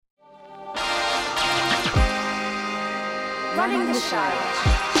Running the Show,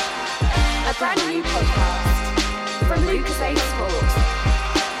 a brand new podcast from Lucozade Sport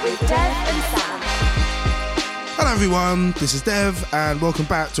with Dev and Sam. Hello everyone, this is Dev and welcome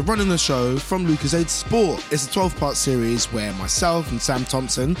back to Running the Show from Lucozade Sport. It's a 12-part series where myself and Sam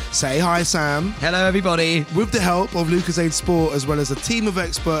Thompson say hi Sam. Hello everybody. With the help of Lucozade Sport as well as a team of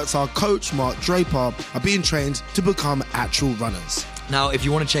experts, our coach Mark Draper are being trained to become actual runners. Now, if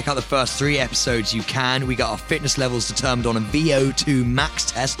you want to check out the first 3 episodes, you can. We got our fitness levels determined on a VO2 max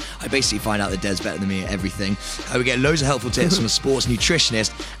test. I basically find out that Dev's better than me at everything. We get loads of helpful tips from a sports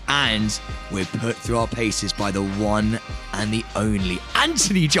nutritionist, and we're put through our paces by the one and the only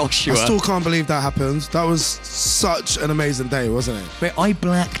Anthony Joshua. I still can't believe that happened. That was such an amazing day, wasn't it? Wait, I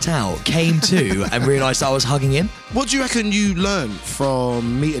blacked out, came to, and realised I was hugging him. What do you reckon you learned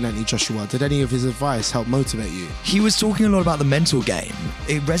from meeting Anthony Joshua? Did any of his advice help motivate you? He was talking a lot about the mental game.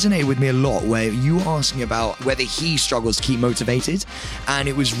 It resonated with me a lot, where you were asking about whether he struggles to keep motivated, and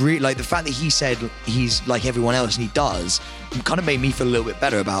it was really like the fact that he said he's like everyone else and he does kind of made me feel a little bit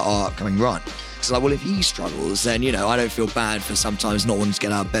better about our upcoming run. It's like, well, if he struggles, then, you know, I don't feel bad for sometimes not wanting to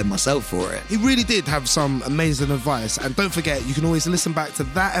get out of bed myself for it. He really did have some amazing advice. And don't forget, you can always listen back to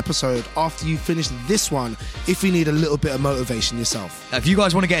that episode after you finish this one if you need a little bit of motivation yourself. If you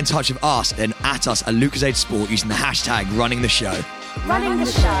guys want to get in touch with us, then at us at Lucozade Sport using the hashtag Running the Show. Running the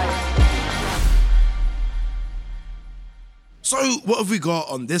Show. So, what have we got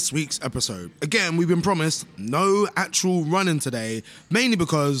on this week's episode? Again, we've been promised no actual running today, mainly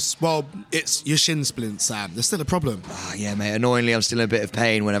because, well, it's your shin splints, Sam. There's still a problem. Yeah, mate, annoyingly, I'm still in a bit of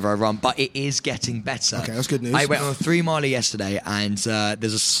pain whenever I run, but it is getting better. Okay, that's good news. I went on a 3-miler yesterday, and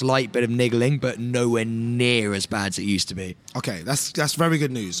there's a slight bit of niggling, but nowhere near as bad as it used to be. Okay, that's very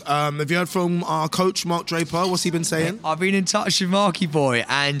good news. Have you heard from our coach, Mark Draper? What's he been saying? I've been in touch with Marky Boy,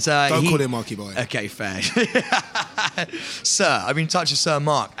 and Don't call him Marky Boy. Okay, fair. Sir, I've been in touch with Sir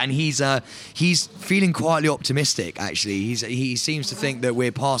Mark, and he's feeling quietly optimistic, actually. He seems to think that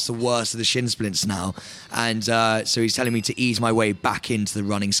we're past the worst of the shin splints now, and so he's telling me to ease my way back into the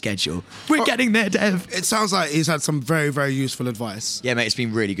running schedule. We're getting there, Dev. It sounds like he's had some very, very useful advice. Yeah, mate, it's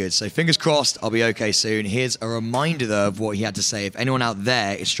been really good. So fingers crossed, I'll be okay soon. Here's a reminder, though, of what he had to say if anyone out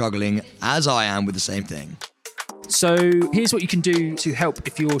there is struggling, as I am, with the same thing. So here's what you can do to help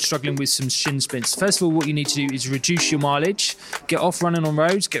if you're struggling with some shin splints. First of all, what you need to do is reduce your mileage, get off running on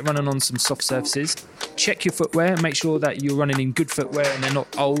roads, get running on some soft surfaces, check your footwear, make sure that you're running in good footwear and they're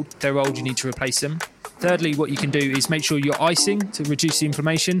not old. If they're old, you need to replace them. Thirdly, what you can do is make sure you're icing to reduce the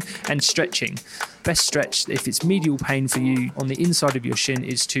inflammation and stretching. Best stretch, if it's medial pain for you on the inside of your shin,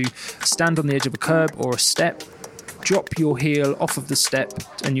 is to stand on the edge of a curb or a step, drop your heel off of the step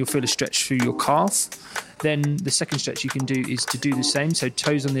and you'll feel a stretch through your calf. Then the second stretch you can do is to do the same, so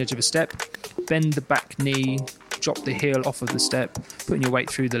toes on the edge of a step, bend the back knee, drop the heel off of the step, putting your weight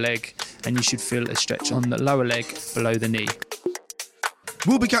through the leg, and you should feel a stretch on the lower leg below the knee.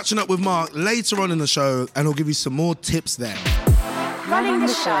 We'll be catching up with Mark later on in the show and he'll give you some more tips then. Running the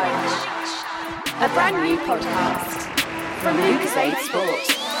Show, a brand new podcast from Lucozade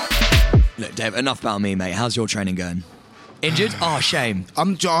Sport. Look, Dev, enough about me, mate. How's your training going? Injured? Oh, shame.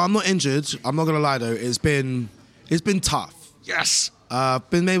 I'm not injured. I'm not going to lie, though. It's been tough. Yes. I've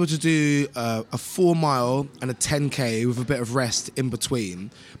been able to do a 4-mile and a 10K with a bit of rest in between,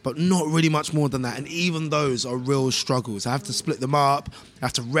 but not really much more than that. And even those are real struggles. I have to split them up. I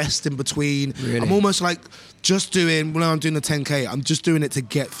have to rest in between. Really? I'm almost like when I'm doing the 10K, I'm just doing it to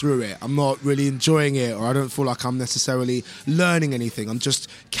get through it. I'm not really enjoying it, or I don't feel like I'm necessarily learning anything. I'm just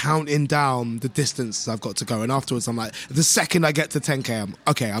counting down the distance I've got to go. And afterwards, I'm like, the second I get to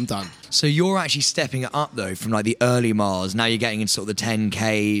 10K, I'm done. So you're actually stepping it up, though, from like the early miles. Now you're getting into sort of the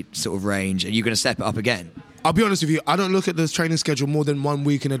 10K sort of range. Are you going to step it up again? I'll be honest with you, I don't look at the training schedule more than 1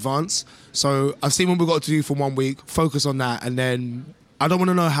 week in advance. So I've seen what we've got to do for 1 week, focus on that, and then I don't want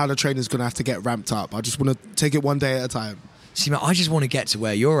to know how the training's going to have to get ramped up. I just want to take it one day at a time. See, man, I just want to get to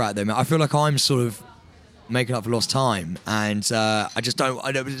where you're at, though, man. I feel like I'm sort of making up for lost time, and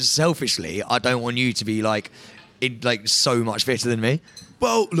selfishly, I don't want you to be like so much fitter than me.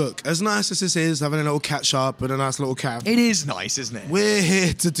 Well, look, as nice as this is, having a little catch up and a nice little camp, it is nice, isn't it? We're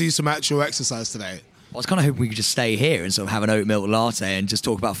here to do some actual exercise today. I was kind of hoping we could just stay here and sort of have an oat milk latte and just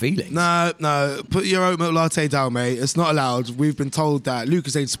talk about feelings. No, put your oat milk latte down, mate. It's not allowed. We've been told that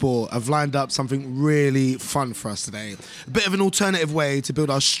Lucozade Sport have lined up something really fun for us today. A bit of an alternative way to build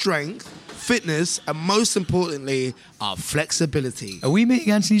our strength, fitness, and most importantly, our flexibility. Are we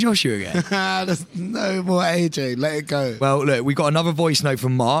meeting Anthony Joshua again? There's no more AJ. Let it go. Well, look, we got another voice note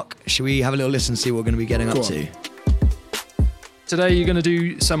from Mark. Should we have a little listen and see what we're going to be getting up to? Today you're going to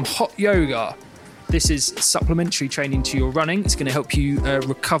do some hot yoga. This is supplementary training to your running. It's going to help you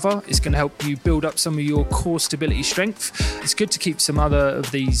recover. It's going to help you build up some of your core stability strength. It's good to keep some other of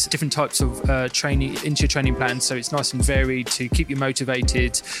these different types of training into your training plan, so it's nice and varied to keep you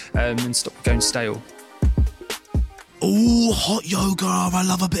motivated and stop going stale. Oh, hot yoga. I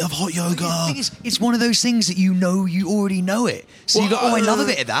love a bit of hot yoga. The thing is, it's one of those things that you already know it. So you go, I love a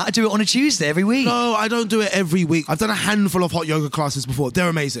bit of that. I do it on a Tuesday every week. No, I don't do it every week. I've done a handful of hot yoga classes before. They're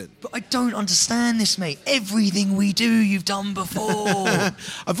amazing. But I don't understand this, mate. Everything we do, you've done before.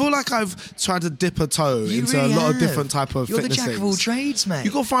 I feel like I've tried to dip a toe You into really a lot of have. different type of You're fitness the jack things. of all trades, mate. You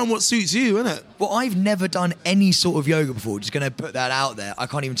got to find what suits you, innit? Well, I've never done any sort of yoga before. Just going to put that out there. I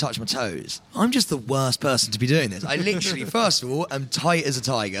can't even touch my toes. I'm just the worst person to be doing this. I literally, first of all, am tight as a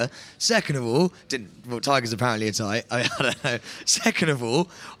tiger. Second of all, tigers apparently are tight. I don't know. Second of all,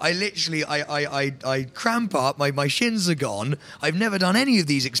 I cramp up. My shins are gone. I've never done any of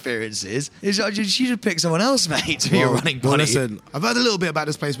these experiences. You should pick someone else, mate, to be a running buddy. Well, listen, I've heard a little bit about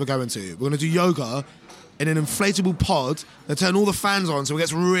this place we're going to. We're going to do yoga in an inflatable pod. They turn all the fans on so it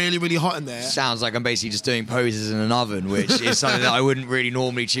gets really, really hot in there. Sounds like I'm basically just doing poses in an oven, which is something that I wouldn't really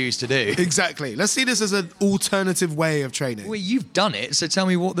normally choose to do. Exactly. Let's see this as an alternative way of training. Well, you've done it, so tell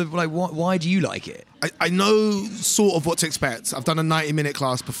me why do you like it? I know sort of what to expect. I've done a 90-minute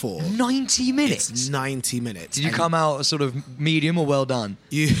class before. 90 minutes? It's 90 minutes. Did you come out sort of medium or well done?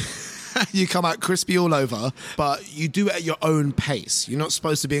 You come out crispy all over, but you do it at your own pace. You're not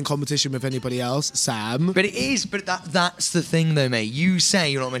supposed to be in competition with anybody else, Sam. But it is, that's the thing though, mate. You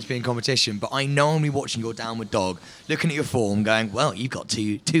say you're not meant to be in competition, but I know I'm watching your downward dog, looking at your form, going, well, you've got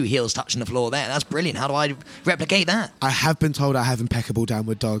two heels touching the floor there. That's brilliant. How do I replicate that? I have been told I have impeccable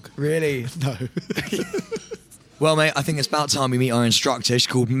downward dog. Really? No. Well, mate, I think it's about time we meet our instructor. She's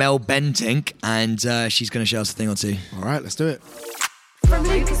called Mel Bentink, and she's going to show us a thing or two. All right, let's do it. From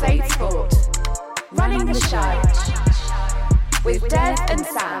Lucas Aid Sport, running the show with Dev and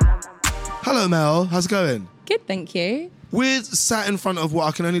Sam. Hello, Mel. How's it going? Good, thank you. We're sat in front of what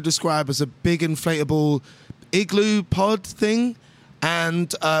I can only describe as a big inflatable igloo pod thing.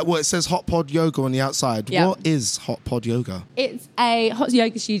 And, it says Hot Pod Yoga on the outside. Yeah. What is Hot Pod Yoga? It's a hot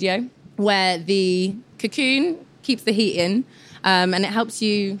yoga studio where the cocoon keeps the heat in. And it helps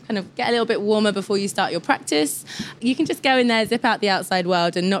you kind of get a little bit warmer before you start your practice. You can just go in there, zip out the outside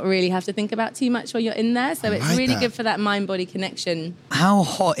world and not really have to think about too much while you're in there. So it's like really that. good for that mind-body connection. How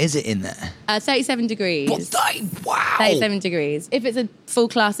hot is it in there? 37 degrees. Wow! 37 degrees. If it's a full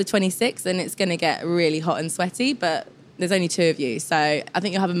class of 26, then it's going to get really hot and sweaty, but there's only two of you. So I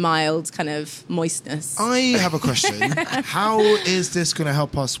think you'll have a mild kind of moistness. I have a question. How is this going to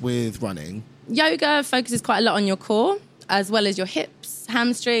help us with running? Yoga focuses quite a lot on your core, as well as your hips,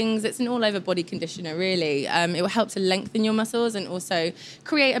 hamstrings. It's an all-over body conditioner, really. It will help to lengthen your muscles and also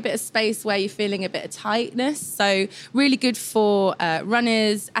create a bit of space where you're feeling a bit of tightness. So really good for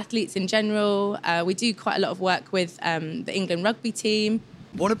runners, athletes in general. We do quite a lot of work with the England rugby team.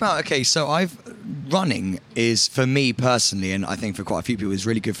 What about, so running is, for me personally, and I think for quite a few people, is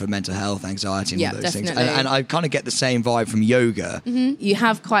really good for mental health, anxiety, and Yeah, all those things. definitely. And I kind of get the same vibe from yoga. You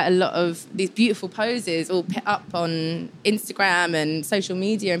have quite a lot of these beautiful poses all put up on Instagram and social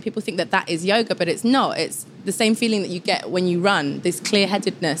media, and people think that that is yoga, but it's not. It's the same feeling that you get when you run, this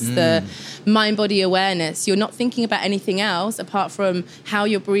clear-headedness, the mind-body awareness. You're not thinking about anything else apart from how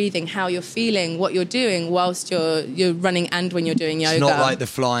you're breathing, how you're feeling, what you're doing whilst you're running and when you're doing yoga. It's not like the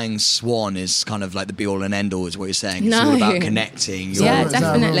flying swan is kind of like the be-all and end-all, is what you're saying. It's No. all about connecting. Yeah, Is that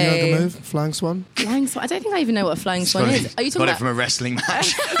a real definitely. yoga move? Flying swan? Flying swan? I don't think I even know what a flying swan is. Are you talking got it about? from a wrestling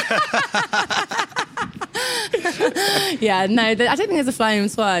match. Yeah, no, I don't think there's a flying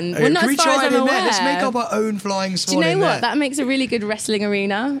swan. Well, not Can we as far try as it I'm in there? aware. Let's make up our own flying Do swan. you know in what? there. That makes a really good wrestling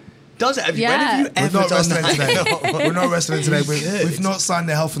arena. Does it? When Yeah. have you We're ever not done wrestling that? today. We're not wrestling today. We've not signed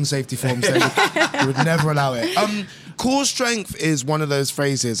the health and safety form, so we would never allow it. Core strength is one of those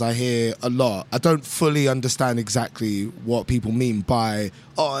phrases I hear a lot. I don't fully understand exactly what people mean by,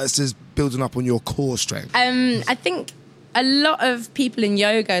 it's just building up on your core strength. I think a lot of people in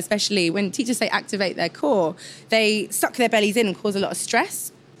yoga, especially when teachers say activate their core, they suck their bellies in and cause a lot of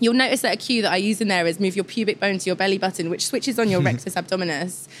stress. You'll notice that a cue that I use in there is move your pubic bone to your belly button, which switches on your rectus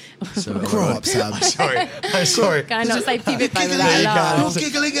abdominis. Grow up, Sam. I'm sorry. Can I not say pubic bone Giggling, without a laugh? you're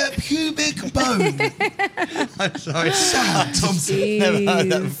giggling at pubic bone. I'm sorry. Sam Thompson. Never heard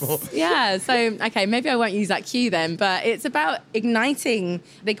that before. Yeah, so, okay, maybe I won't use that cue then, but it's about igniting,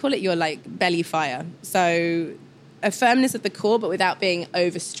 they call it your, belly fire. So a firmness of the core, but without being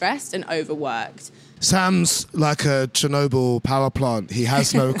overstressed and overworked. Sam's like a Chernobyl power plant. He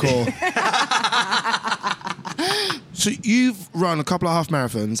has no core. So you've run a couple of half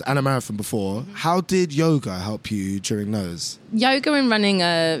marathons and a marathon before. How did yoga help you during those? Yoga and running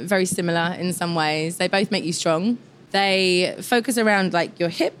are very similar in some ways. They both make you strong. They focus around like your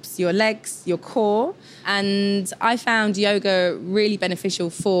hips, your legs, your core. And I found yoga really beneficial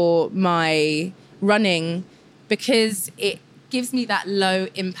for my running because it gives me that low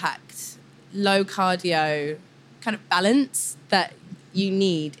impact, low cardio kind of balance that you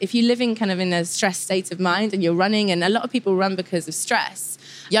need. If you're living kind of in a stressed state of mind and you're running, and a lot of people run because of stress,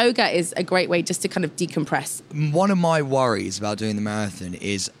 yoga is a great way just to kind of decompress. One of my worries about doing the marathon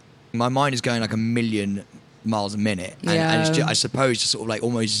is my mind is going like 1,000,000 miles a minute. And it's just, I suppose, just sort of like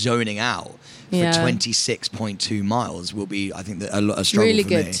almost zoning out for 26.2 miles will be, I think, a struggle really for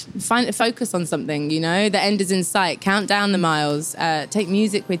good. me. Find a focus on something, you know. The end is in sight. Count down the miles. Take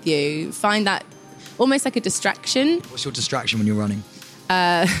music with you. Find that almost like a distraction. What's your distraction when you're running?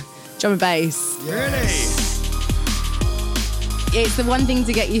 Drum and bass. Really? It's the one thing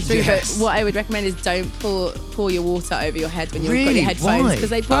to get you through, Yes. but what I would recommend is don't pour your water over your head when you've got Really? your headphones Why? because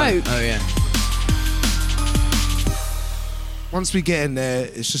they broke. Oh, yeah. Once we get in there,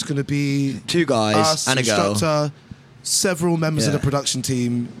 it's just going to be Two guys us, and a girl. instructor, several members of Yeah. the production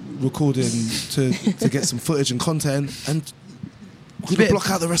team recording to get some footage and content, and we'll bit- block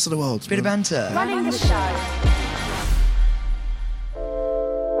out the rest of the world. Bit of banter. Running the show.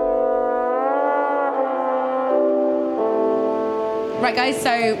 Right, guys,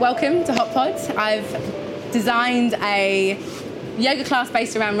 so welcome to Hot Pod. I've designed a yoga class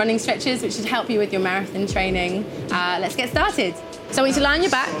based around running stretches, which should help you with your marathon training. Let's get started. So I want you to lie on your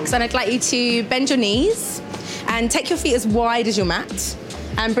backs, and I'd like you to bend your knees and take your feet as wide as your mat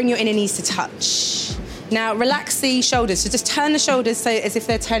and bring your inner knees to touch. Now, relax the shoulders. So just turn the shoulders so as if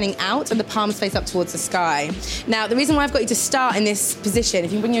they're turning out and the palms face up towards the sky. Now, the reason why I've got you to start in this position,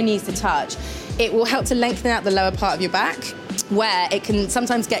 if you bring your knees to touch, it will help to lengthen out the lower part of your back, where it can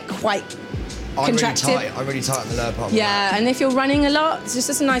sometimes get quite contracted. I'm really tight on the lower part of my back. Yeah, and if you're running a lot, it's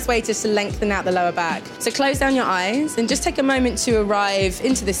just a nice way to lengthen out the lower back. So close down your eyes and just take a moment to arrive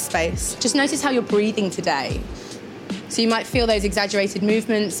into this space. Just notice how you're breathing today. So you might feel those exaggerated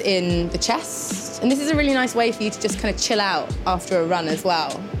movements in the chest. And this is a really nice way for you to just kind of chill out after a run as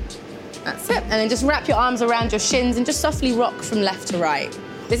well. That's it. And then just wrap your arms around your shins and just softly rock from left to right.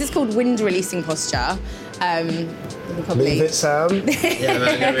 This is called wind releasing posture. You can probably... Leave it, Sam. Yeah, man,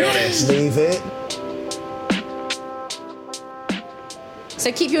 I'm going to be honest. Leave it.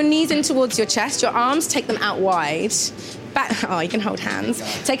 So keep your knees in towards your chest, your arms, take them out wide. Back, you can hold hands.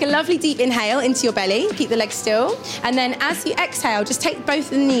 Take a lovely deep inhale into your belly, keep the legs still. And then as you exhale, just take both of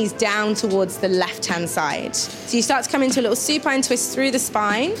the knees down towards the left-hand side. So you start to come into a little supine twist through the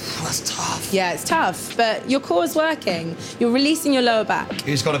spine. That's tough. Yeah, it's tough, but your core is working. You're releasing your lower back.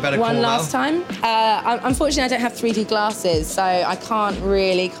 Who's got a better core One now? last time. Unfortunately, I don't have 3D glasses, so I can't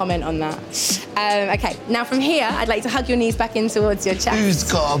really comment on that. Okay, now from here, I'd like to hug your knees back in towards your chest. Who's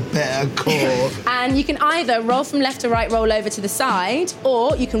got a better core? And you can either roll from left to right, roll over to the side,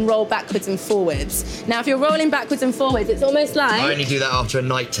 or you can roll backwards and forwards. Now, if you're rolling backwards and forwards, it's almost like I only do that after a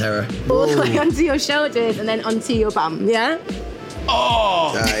night terror. all the way onto your shoulders and then onto your bum, yeah?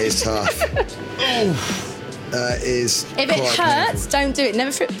 Oh! That is tough. That is If it hurts, don't do it.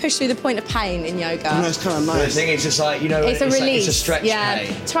 Never push through the point of pain in yoga. No, it's kind of The nice. thing is just like, you know, It's a release. it's a stretch yeah.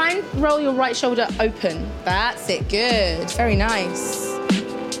 pain. Try and roll your right shoulder open. That's it. Good. Very nice.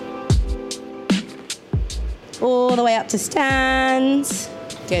 All the way up to stand.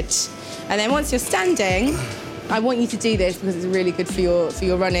 Good. And then once you're standing, I want you to do this because it's really good for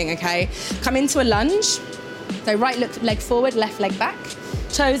your running, okay? Come into a lunge. So right leg forward, left leg back.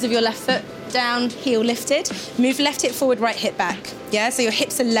 Toes of your left foot down, heel lifted. Move left hip forward, right hip back. Yeah, so your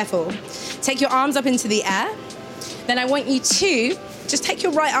hips are level. Take your arms up into the air. Then I want you to just take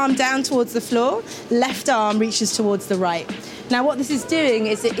your right arm down towards the floor. Left arm reaches towards the right. Now what this is doing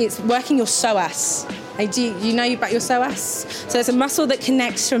is it's working your psoas. Do you know about your psoas? So it's a muscle that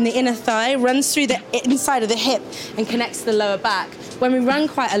connects from the inner thigh, runs through the inside of the hip and connects to the lower back. When we run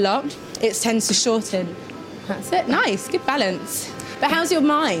quite a lot, it tends to shorten. That's it. Nice. Good balance. But how's your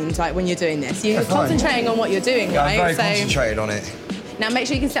mind like when you're doing this? You're concentrating on what you're doing, Yeah, right? I'm very concentrated on it. Now make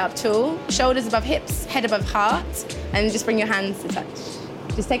sure you can sit up tall, shoulders above hips, head above heart, and just bring your hands to touch.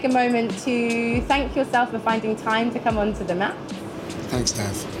 Just take a moment to thank yourself for finding time to come onto the mat. Thanks,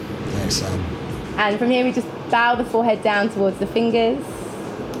 Dav. Thanks, Sam. And from here we just bow the forehead down towards the fingers.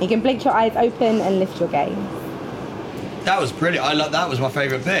 You can blink your eyes open and lift your gaze. That was brilliant. That was my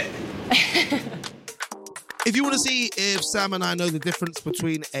favourite bit. If you want to see if Sam and I know the difference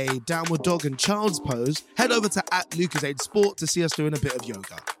between a downward dog and child's pose, head over to @LucasAidSport to see us doing a bit of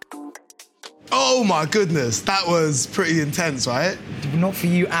yoga. Oh my goodness, that was pretty intense, right? Not for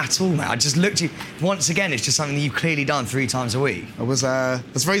you at all, mate. I just looked at you. Once again, it's just something that you've clearly done 3 times a week. I was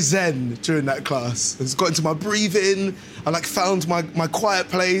very zen during that class. I just got into my breathing. I found my quiet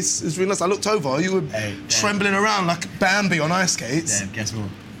place. It was really nice. I looked over. You were trembling around like Bambi on ice skates. Yeah, guess what?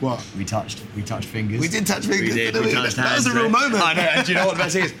 What? We touched fingers. We did touch fingers. We didn't we? touched That hands. was a real moment. I know. And do you know what the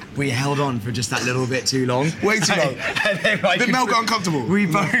best thing is? We held on for just that little bit too long. Way too long. And then, Did Mel get uncomfortable? We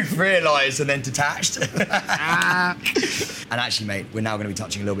both realised and then detached. And actually, mate, we're now going to be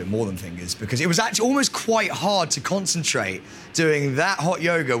touching a little bit more than fingers because it was actually almost quite hard to concentrate doing that hot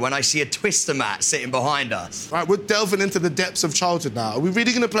yoga when I see a twister mat sitting behind us. Right, we're delving into the depths of childhood now. Are we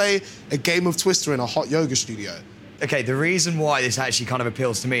really going to play a game of Twister in a hot yoga studio? Okay, the reason why this actually kind of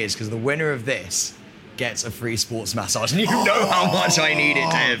appeals to me is because the winner of this gets a free sports massage. And you know how much I need it,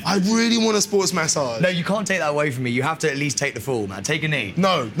 Dev. I really want a sports massage. No, you can't take that away from me. You have to at least take the fall, man. Take a knee.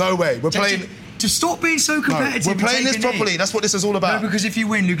 No way. We're playing... Just stop being so No, competitive. we're and playing take this a knee. properly. That's what this is all about. No, because if you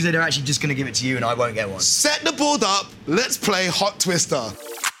win, Lucas, they're actually just going to give it to you and I won't get one. Set the board up. Let's play Hot Twister.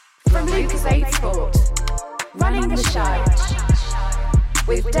 From Lucas 8 Sport, running the show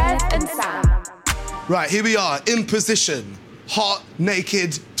with Dev and Sam. Right, here we are in position. Hot,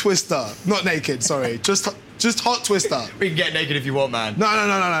 naked twister. Not naked, sorry. Just hot twister. We can get naked if you want, man. No.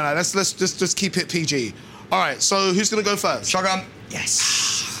 Let's just keep it PG. All right, so who's gonna go first? Shotgun.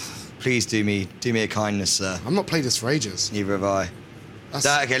 Yes. Please do me a kindness, sir. I've not played this for ages. Neither have I.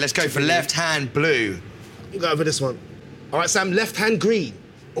 That's- Okay, let's go for left hand blue. You go over this one. All right, Sam, left hand green.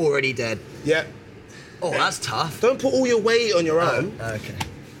 Already dead. Yeah. Oh, that's tough. Don't put all your weight on your own. Okay.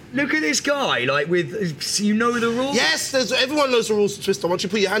 Look at this guy, you know the rules? Yes, everyone knows the rules to Twister. Once you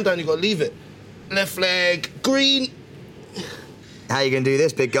put your hand down, you gotta leave it. Left leg, green. How you gonna do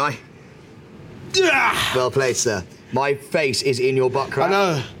this, big guy? Well played, sir. My face is in your butt crack. I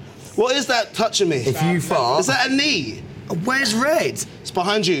know. What is that touching me? If you fart... Is that a knee? Where's Red? It's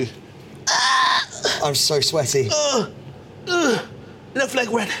behind you. I'm so sweaty. Left leg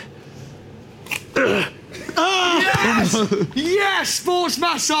red. Yes! Yes! Sports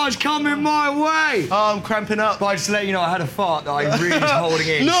massage coming my way! Oh, I'm cramping up. But I just to let you know, I had a fart that I really was holding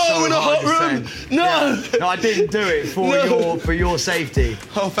in. No, so in a hard hot just room. then. No. Yeah. No, I didn't do it for your safety.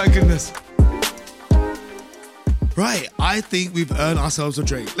 Oh, thank goodness. Right, I think we've earned ourselves a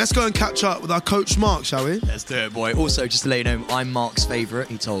drink. Let's go and catch up with our coach, Mark, shall we? Let's do it, boy. Also, just to let you know, I'm Mark's favourite,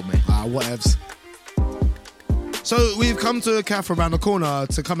 he told me. Whatevs. So we've come to a cafe around the corner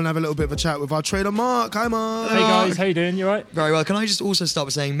to come and have a little bit of a chat with our trainer, Mark. Hi, Mark. Hey guys, how you doing? You alright? Very well. Can I just also start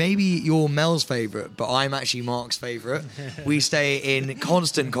by saying maybe you're Mel's favourite, but I'm actually Mark's favourite. We stay in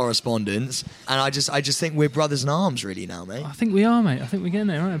constant correspondence, and I just think we're brothers in arms, really, now, mate. I think we are, mate. I think we're getting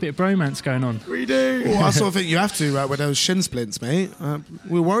there, right? A bit of bromance going on. We do. Well, I sort of think you have to, right, with those shin splints, mate.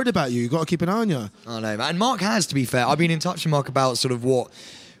 We're worried about you. You've got to keep an eye on you. I know, man. Mark has, to be fair. I've been in touch with Mark about sort of what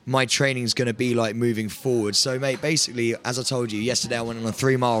my training's going to be like moving forward. So, mate, basically, as I told you, yesterday I went on a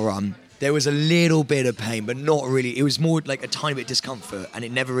 3-mile run. There was a little bit of pain, but not really. It was more like a tiny bit of discomfort, and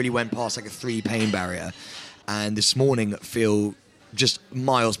it never really went past like a 3 pain barrier. And this morning, I feel just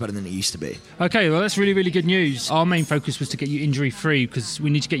miles better than it used to be. Okay, well, that's really, really good news. Our main focus was to get you injury-free because we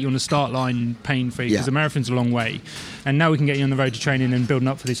need to get you on the start line pain-free because the marathon's a long way. And now we can get you on the road to training and building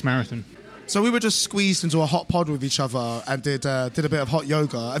up for this marathon. So we were just squeezed into a hot pod with each other and did a bit of hot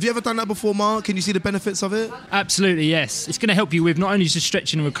yoga. Have you ever done that before, Mark? Can you see the benefits of it? Absolutely, yes. It's going to help you with not only just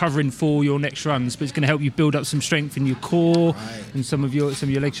stretching and recovering for your next runs, but it's going to help you build up some strength in your core and some of your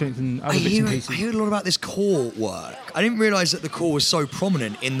leg strength and other bits and pieces. I heard a lot about this core work. I didn't realise that the core was so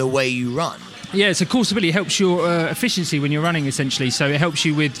prominent in the way you run. Yeah, so core stability helps your efficiency when you're running, essentially. So it helps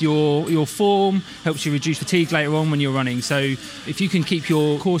you with your form, helps you reduce fatigue later on when you're running. So if you can keep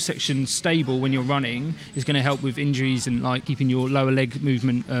your core section stable when you're running, it's going to help with injuries and like keeping your lower leg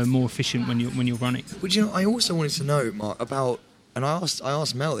movement more efficient when you're running. But you know, I also wanted to know, Mark, about, and I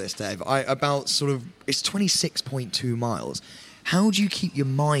asked Mel this, Dave, about sort of, it's 26.2 miles. How do you keep your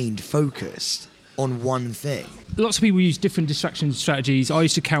mind focused on one thing? Lots of people use different distraction strategies. I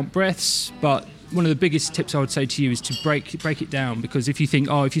used to count breaths, but one of the biggest tips I would say to you is to break it down, because if you think,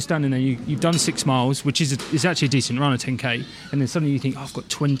 if you're standing there, you've done 6 miles, which is actually a decent run, a 10K, and then suddenly you think, I've got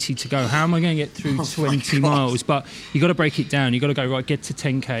 20 to go. How am I going to get through 20 miles? But you got to break it down. You got to go, right, get to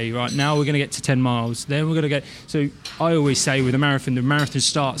 10K, right, now we're going to get to 10 miles. Then we're going to get, so I always say with a marathon, the marathon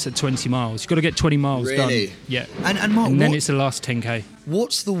starts at 20 miles. You've got to get 20 miles Really? done. Yeah. And Mark, and then it's the last 10K.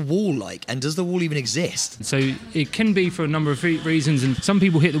 What's the wall like, and does the wall even exist? So it can be for a number of reasons, and some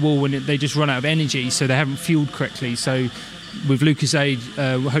people hit the wall when they just run out of energy, so they haven't fueled correctly. So with Lucas Aid,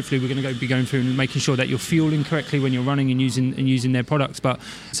 hopefully we're going to be going through and making sure that you're fueling correctly when you're running and using their products. But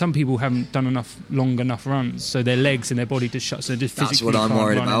some people haven't done long enough runs, so their legs and their body just shuts. So just That's what I'm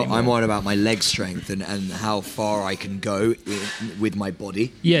worried about. I'm worried about my leg strength and how far I can go with my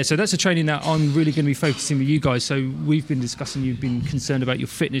body. Yeah, so that's a training that I'm really going to be focusing with you guys. So we've been discussing, you've been concerned about your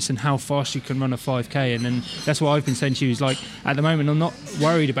fitness and how fast you can run a 5K, and then that's what I've been saying to you is like, at the moment I'm not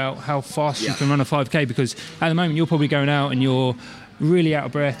worried about how fast you can run a 5K, because at the moment you're probably going out and you're really out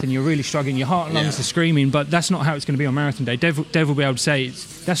of breath and you're really struggling, your heart and lungs are screaming, but that's not how it's going to be on marathon day. Dev will be able to say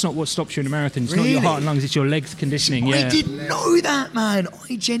that's not what stops you in a marathon. It's not your heart and lungs, it's your legs conditioning. I didn't know that, man.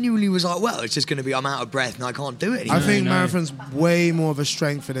 I genuinely was like, well, it's just going to be I'm out of breath and I can't do it anymore. I think marathon's way more of a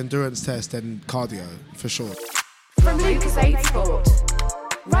strength and endurance test than cardio, for sure. From Lucas Aid Sport,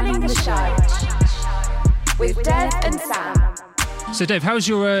 running the show with Dev and Sam. So Dev, how's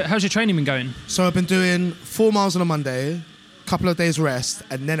your training been going? So I've been doing 4 miles on a Monday, couple of days rest,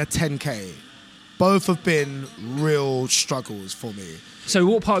 and then a 10K. Both have been real struggles for me. So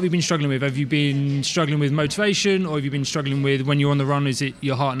what part have you been struggling with? Have you been struggling with motivation, or have you been struggling with when you're on the run, is it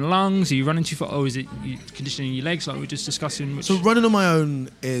your heart and lungs? Are you running too far, or is it you conditioning your legs like we were just discussing? So running on my own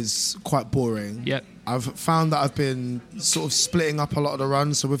is quite boring. Yep. I've found that I've been sort of splitting up a lot of the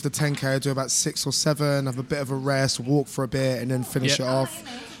runs. So with the 10K, I do about 6 or 7, have a bit of a rest, walk for a bit, and then finish it off.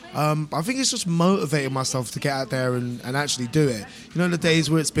 I think it's just motivating myself to get out there and actually do it. You know, the days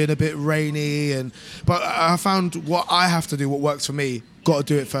where it's been a bit rainy, but I found what I have to do, what works for me, got to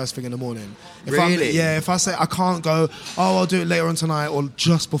do it first thing in the morning. If I say I can't go, I'll do it later on tonight or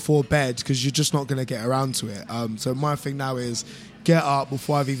just before bed, because you're just not going to get around to it. So my thing now is get up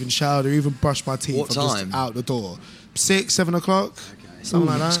before I've even showered or even brushed my teeth. What I'm time? just out the door. 6, 7 o'clock. Something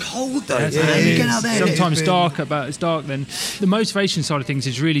like that. It's cold though. Yeah, You get out there. Sometimes it's dark then. The motivation side of things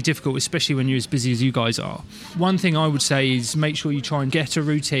is really difficult, especially when you're as busy as you guys are. One thing I would say is make sure you try and get a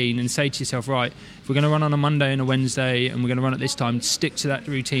routine and say to yourself, right, if we're going to run on a Monday and a Wednesday and we're going to run at this time, stick to that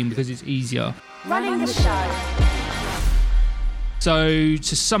routine because it's easier. Running the show. So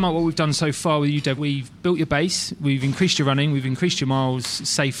to sum up what we've done so far with you, Dev, we've built your base, we've increased your running, we've increased your miles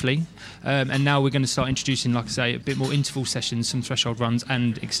safely, and now we're going to start introducing, like I say, a bit more interval sessions, some threshold runs,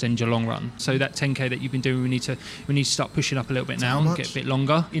 and extend your long run. So that 10K that you've been doing, we need to start pushing up a little bit now and get a bit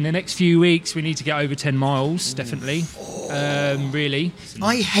longer. In the next few weeks, we need to get over 10 miles, definitely. Really.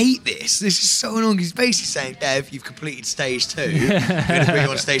 I hate this. This is so annoying. He's basically saying, Dev, you've completed stage 2. We're going to put you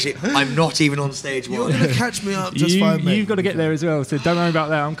on stage 8. I'm not even on stage 1. You're going to catch me up just fine, mate. You've got to get there as well, so don't worry about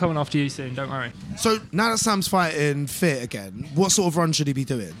that. I'm coming after you soon, don't worry. So now that Sam's fighting fit again, what sort of run should he be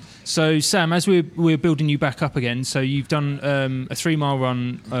doing? So Sam, as we're building you back up again, so you've done a 3 mile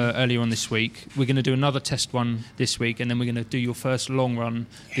run earlier on this week. We're going to do another test one this week, and then we're going to do your first long run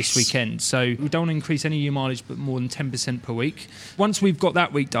this weekend. So we don't want to increase any of your mileage, but more than 10% per week. Once we've got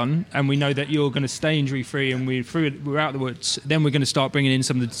that week done, and we know that you're going to stay injury free, and we're out of the woods, then we're going to start bringing in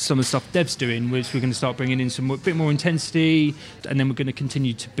some of the stuff Dev's doing, which we're going to start bringing in a bit more intensity, and then we're going to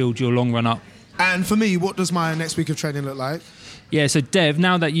continue to build your long run up. And for me, what does my next week of training look like? Yeah, so Dev,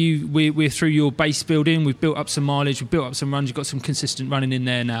 now that we're through your base building, we've built up some mileage, we've built up some runs, you've got some consistent running in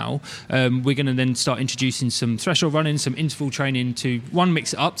there now. We're going to then start introducing some threshold running, some interval training to, one,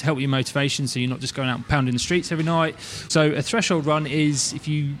 mix it up to help your motivation, so you're not just going out and pounding the streets every night. So a threshold run is, if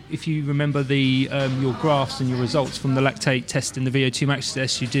you remember your graphs and your results from the lactate test and the VO2 max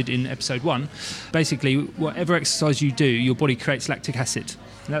test you did in episode 1, basically whatever exercise you do, your body creates lactic acid.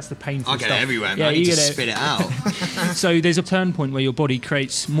 And that's the painful stuff. I get it everywhere, man. Yeah, I need to spit it out. So there's a turn point where your body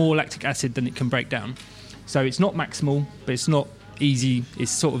creates more lactic acid than it can break down. So it's not maximal, but it's not easy.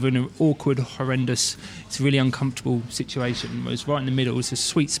 It's sort of an awkward, horrendous, it's a really uncomfortable situation. Whereas right in the middle is a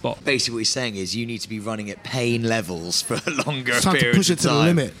sweet spot. Basically what he's saying is you need to be running at pain levels for a longer It's time period to push it of to the time.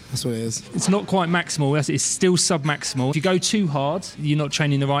 limit. That's what it is. It's not quite maximal. It's still sub-maximal. If you go too hard, you're not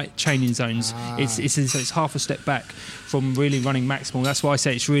training the right training zones. It's half a step back from really running maximal. That's why I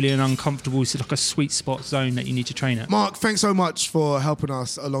say it's really an uncomfortable, it's like a sweet spot zone that you need to train at. Mark, thanks so much for helping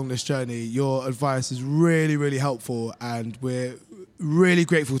us along this journey. Your advice is really, really helpful, and we're really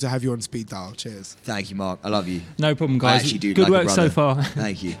grateful to have you on Speed Dial. Cheers. Thank you, Mark. I love you. No problem, I guys. actually do Good like a work so brother. far.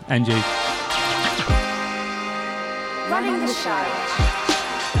 Thank you. And you. Running the show.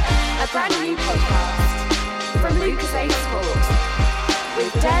 A brand new podcast from Lucas Aid Sport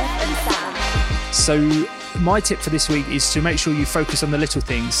with Dev and Sam. So my tip for this week is to make sure you focus on the little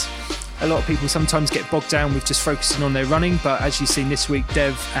things. A lot of people sometimes get bogged down with just focusing on their running, but as you've seen this week,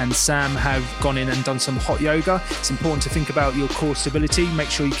 Dev and Sam have gone in and done some hot yoga. It's important to think about your core stability. Make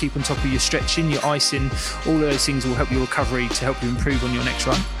sure you keep on top of your stretching, your icing. All of those things will help your recovery to help you improve on your next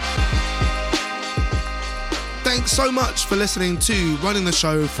run. Thanks so much for listening to Running the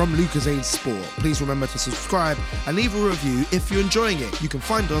Show from Lucozade Sport. Please remember to subscribe and leave a review if you're enjoying it. You can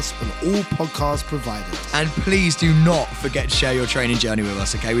find us on all podcast providers. And please do not forget to share your training journey with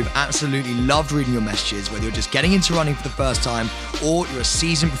us, okay? We've absolutely loved reading your messages, whether you're just getting into running for the first time or you're a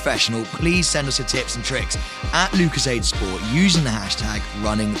seasoned professional. Please send us your tips and tricks at Lucozade Sport using the hashtag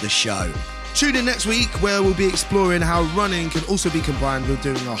Running the Show. Tune in next week where we'll be exploring how running can also be combined with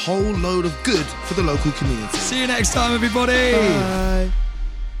doing a whole load of good for the local community. See you next time, everybody. Bye.